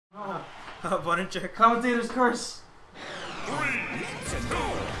Button check. Commentator's curse. 3, 2,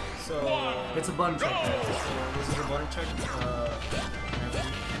 So it's a button check. So this is a button check.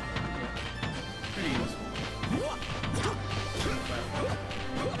 Pretty useful.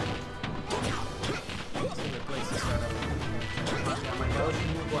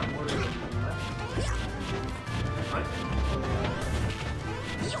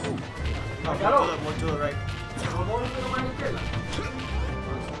 More to the right.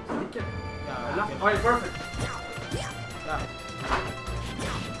 Alright, perfect.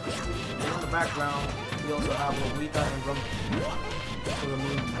 In the background, we also have Lolita and Rum for the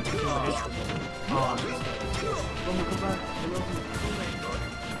moon.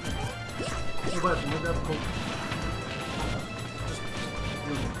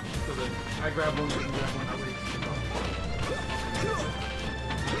 I grab one, you grab one, I wait.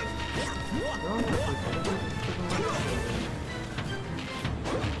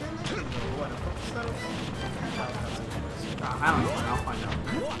 I don't know, I'll find out.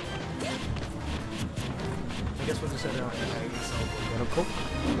 I guess we'll just set it out and get a Coke.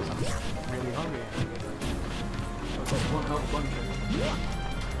 I'm really hungry. That's one health bunch.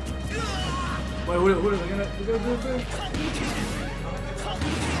 Wait, what are we gonna do this?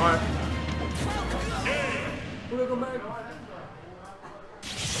 Alright. We're gonna go back.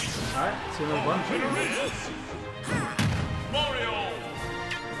 Alright, see another bunch. Mario.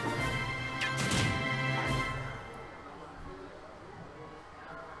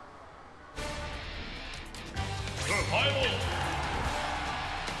 Survival.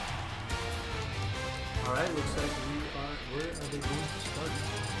 Alright, looks like where are they going to start?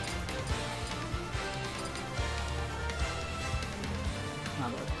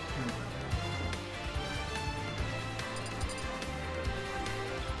 Not bad.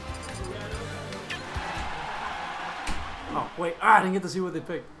 Oh, wait, I didn't get to see what they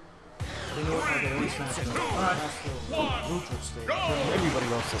picked. They know what they always smash. Alright. Neutral state. Everybody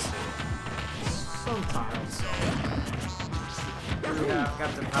loves this thing. Sometimes. Here we have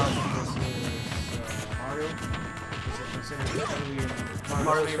Captain Falcon versus Mario. Which is considered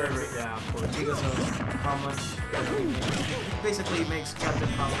Mario's favorite. Yeah, of course. Because of how much it basically makes Captain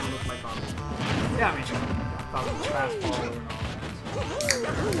Falcon look like Falcon. Yeah, I mean, Falcon's fastball and all that.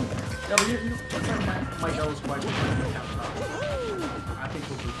 Yeah, but you Mightgalo's quite good. I think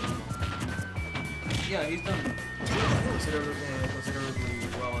we'll do. Yeah, he's done considerably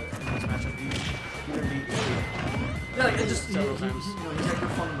well in this matchup. He even beat Yeah, like it just several times. he's got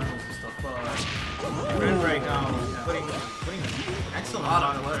good fundamentals and stuff. Red break, putting excellent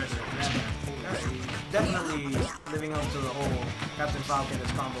amount of letters. Definitely living up to the whole Captain Falcon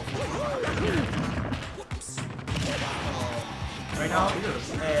is combo 45. Right now,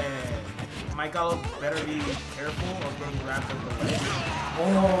 Mightgalo better be careful of getting wrapped up the leg. Oh,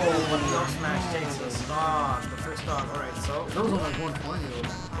 but the up smash takes a stock, the first stock. Alright, so those are like 120.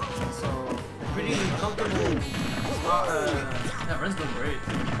 So pretty comfortable. Yeah, Ren's doing great.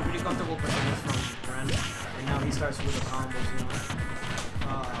 Pretty comfortable percentage from Ren. And now he starts with the combos, you know.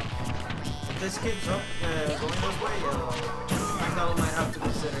 If this keeps up going this way, Mightgalo might have to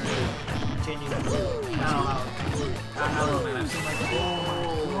consider changing the move. I don't know, man. I've seen like,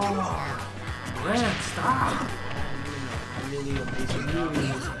 oh, Ren, stop! really amazing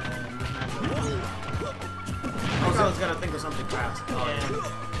moves. Also, it's gotta think of something fast. And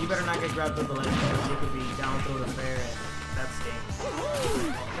he better not get grabbed with the leg because he could be down through the fair, and that's game.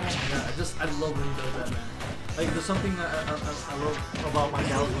 Yeah, I love when he does that, man. Like, there's something I love about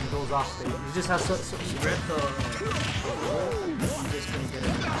Mightgalo when he goes off stage. He just has such. He read the he just couldn't get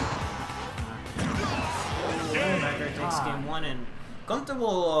it. Backer takes game 1 and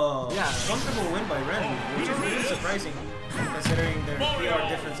comfortable win by Ren, which is really surprising considering their PR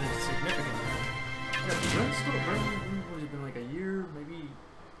difference is significant. Yeah, Ren's still what has it been like a year, maybe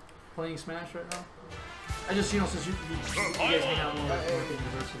playing Smash right now? I just, since you guys hang out more at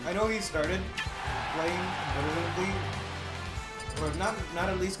university. I know he started playing competitively, or not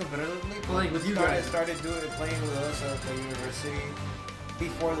at least competitively, but like with you guys. Started playing with us at the university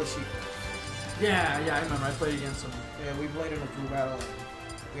before the sheep. Yeah, I remember. I played against him. Yeah, we played in a crew battle. And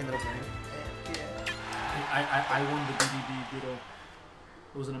we ended up winning. I won the BDB Ditto.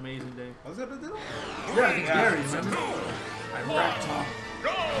 It was an amazing day. Was it a Ditto? Yeah, I think Gary, remember? I rapped him.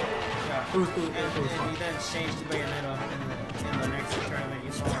 Yeah. It was And fun. he then changed to Bayonetta in the next tournament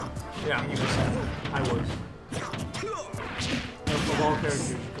you saw him. Yeah, And you were set. I was. Of all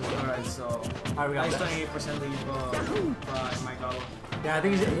characters. Alright, so Alright, we got nice that. 28% lead by Mightgalo. Yeah, I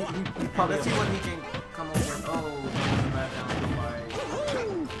think he probably. Let's see what he can come up with. Oh, bad down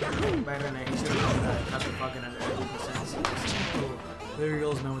by Rene. He should have known that Captain Falcon under 80%. The There he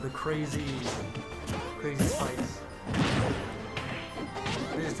goes, man, with the crazy spikes.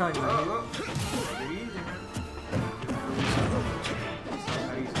 I'm just telling you, man. Oh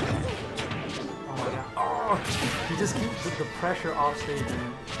my god. Oh, he just keeps the pressure off stage,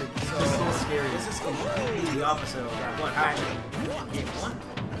 man. It's so scary. This is completely the opposite of what happened in game 1.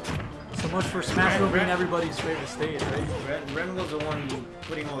 So much for Smash Bros. Being everybody's favorite stage, right? Ren was the one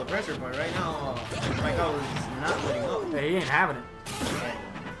putting all the pressure, but right now, Mightgalo is not letting up. Hey, he ain't having it.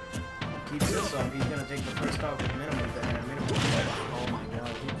 Keeps this up, he's gonna take the first stock with minimum. Oh my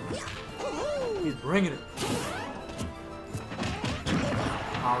god. He's bringing it.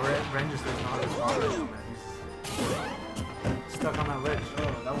 Oh, Ren just does not respond right now, man. He's stuck on that ledge. Oh,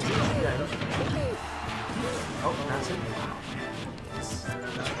 that was good. Yeah, oh, that's it.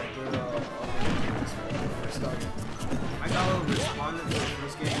 Mightgalo responded to the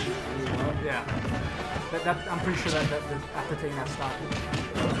first game really well. Yeah. I'm pretty sure that after taking that stock, it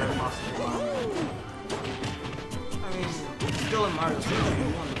was very possible. I mean, still in Mario's favor, he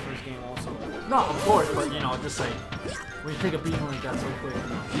won the first game also. No, of course, but you know, just like when you take a beating like that so quick, you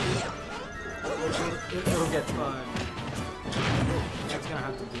know, it'll get fun. That's gonna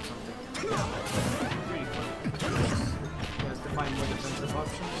have to do something. Pretty fun. He has to find more defensive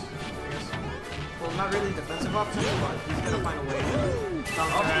options, I guess. Well, not really defensive options, but he's gonna find a way to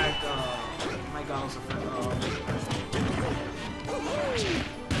counteract Mightgalo's effect.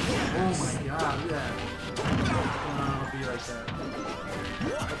 Oh my god, yeah. It'll be like that.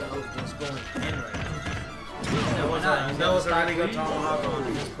 Mightgalo's just going in right now. That was a really good tomahawk on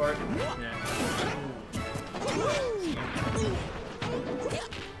his part. Yeah.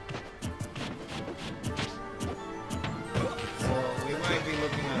 So we might be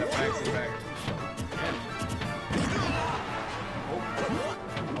looking at a back-to-back. Oh,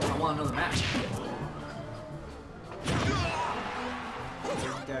 I want another match.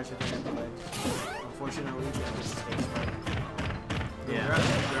 Dash at the end of the legs. Unfortunately, that was a stage fight. Yeah.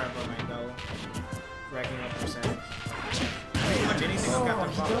 Grab by Mightgalo. Racking up percentage. Pretty much anything on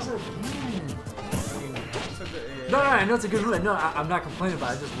Captain Falcon. No, I know it's a good move. No, I'm not complaining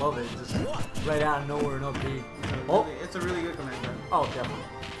about it. I just love it. Just right out of nowhere and up B. Oh, it's a really good command grab. oh, definitely.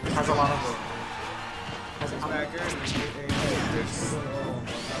 Has a lot of the. Backer.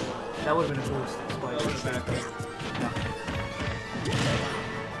 That would have been a boost. That was a backer.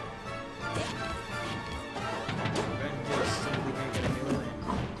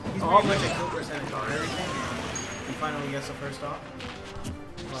 He's pretty much a kill percentage on everything. He finally gets the first off.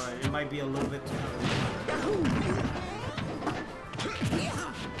 But it might be a little bit too early.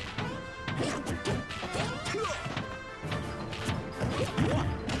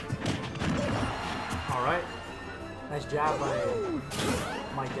 Alright. Nice job by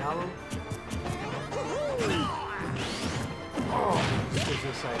Mightgalo. Oh, this is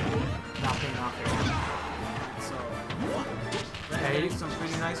just like nothing. So, hey, some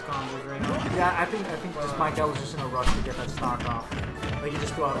pretty nice combos right now. Yeah, I think just Mightgalo's just in a rush to get that stock off. Like, you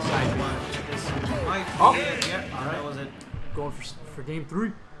just go out of sight. Oh, yeah, all right. That was it. Going for game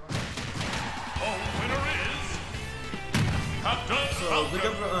 3. Oh, winner is Captain So Falcon. look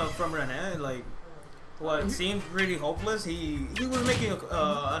up from René, like what seemed pretty hopeless. He was making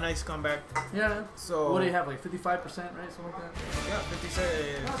a nice comeback. Yeah. So what do you have, like 55%, right? Something like that. Yeah,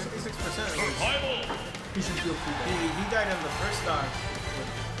 56%. Survival. He should feel too bad. He died in the first stock.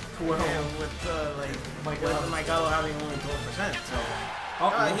 With Mightgalo having only 12%.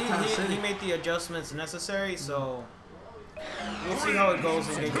 So he made the adjustments necessary. So we'll see how it goes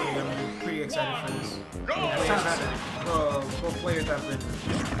in game 3. I'm pretty excited for this. Both players have been.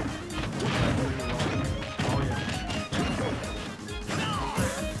 Oh yeah.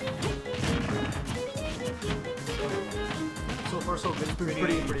 So far so good. It's pretty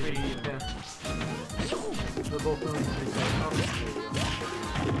even. Yeah. They're both doing pretty good.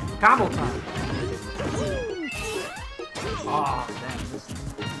 Combo time. Oh damn.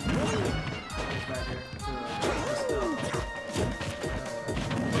 Back here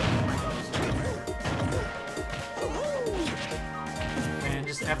And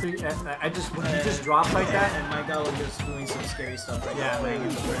just after when he just drops like that, and Mightgalo just doing some scary stuff right Yeah, now, playing in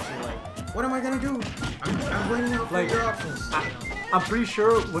the pressure like, what am I gonna do? I'm waiting out for Like, your options. I'm pretty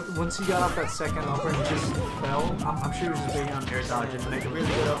sure once he got off that second upper and he just fell, I'm sure he was just waiting on air dodge and make a Really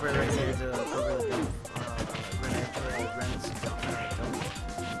good over right there to cover the jump.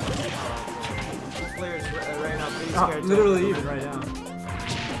 These players right now pretty scared. Literally even right now.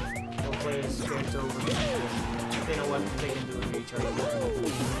 Both players scared to over. They know what they can do with each other.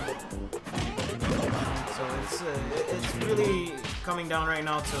 So it's really coming down right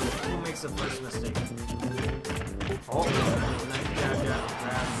now to who makes the first mistake. Oh, Nice jab,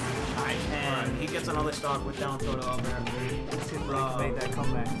 grab. And he gets another stock with down throw to up air. let's see if Blake can make that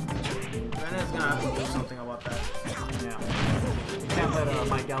comeback. Brandon's gonna have to do something about that. Yeah. You can't let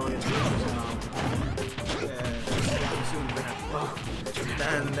Mightgalo get 3% off. I'm assuming we're gonna.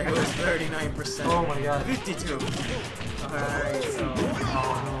 Then there goes 39%. Oh my god. 52. Alright, so.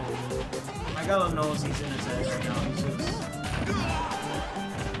 Oh no. Mightgalo knows he's in his head right now. He's just.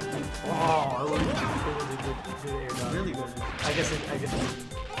 Oh, it was a good air dodge. Really good. I guess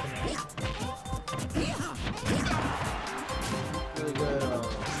Really good.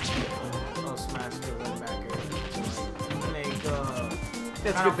 Smash to the back air. Make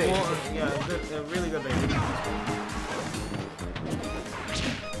That's good bait. Yeah, good, really good bait.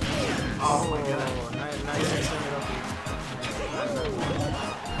 Oh my god. Nice mixing it up.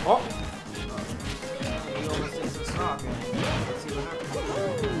 Oh! He almost takes a stock. Let's see what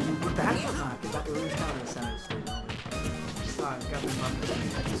happens. But that's not. It was kind of the center state. Got the bucket.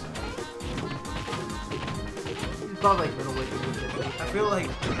 Probably like middleweight. I feel like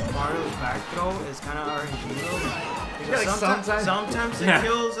Mario's back throw is kind of RNG though. Because like sometimes it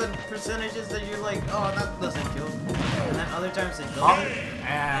kills at percentages that you're like, oh, that doesn't kill. And then other times it doesn't.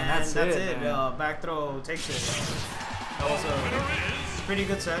 And that's it. Back throw takes it. That was a pretty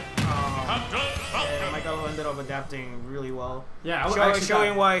good set. Mightgalo ended up adapting really well. Yeah,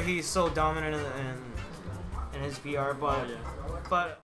 showing why he's so dominant in his VR, but